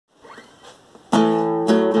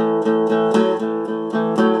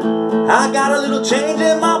little change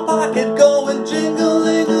in my pocket going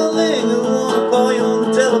jingle-ling-a-ling. I wanna call you on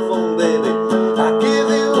the telephone, baby, I give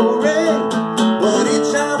you a ring. But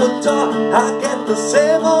each time we talk, I get the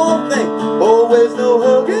same old thing. Always no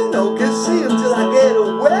hugging, no kissee until I get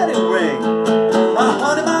a wedding ring. My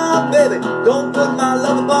honey, my baby, don't put my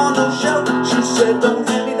love upon no shelf. She said, don't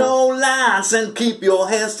hand me no lines and keep your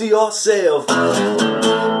hands to yourself.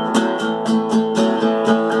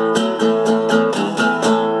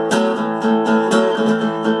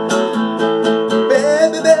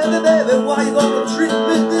 Baby, why you gonna treat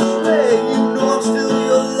me this way? You know I'm still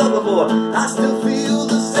your lover boy, I still feel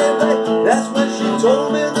the same way. That's when she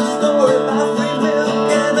told me the story about free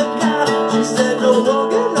milk and a cow. She said, no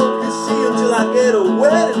hugging, no kissee until I get a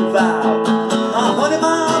wedding vow. My honey,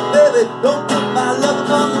 my baby, don't put my love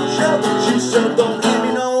upon the shelf. She said, don't hand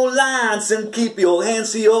me no lines and keep your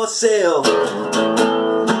hands to yourself.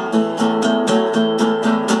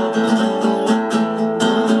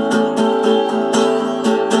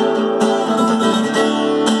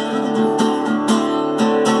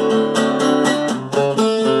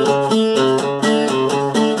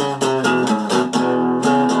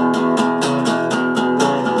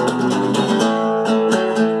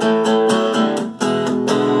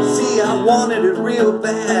 I wanted it real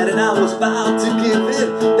bad and I was about to give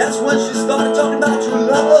in. That's when she started talking about true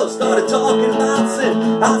love, started talking about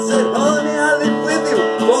sin. I said, honey, I live with you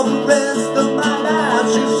for the rest of my life.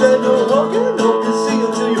 She said, no hugging, no kissee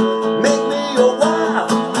until you make me your wife.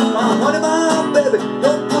 My honey, my baby,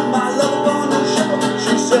 don't put my love upon the shelf.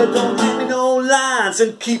 She said, don't hand me no lines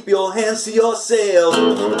and keep your hands to yourself.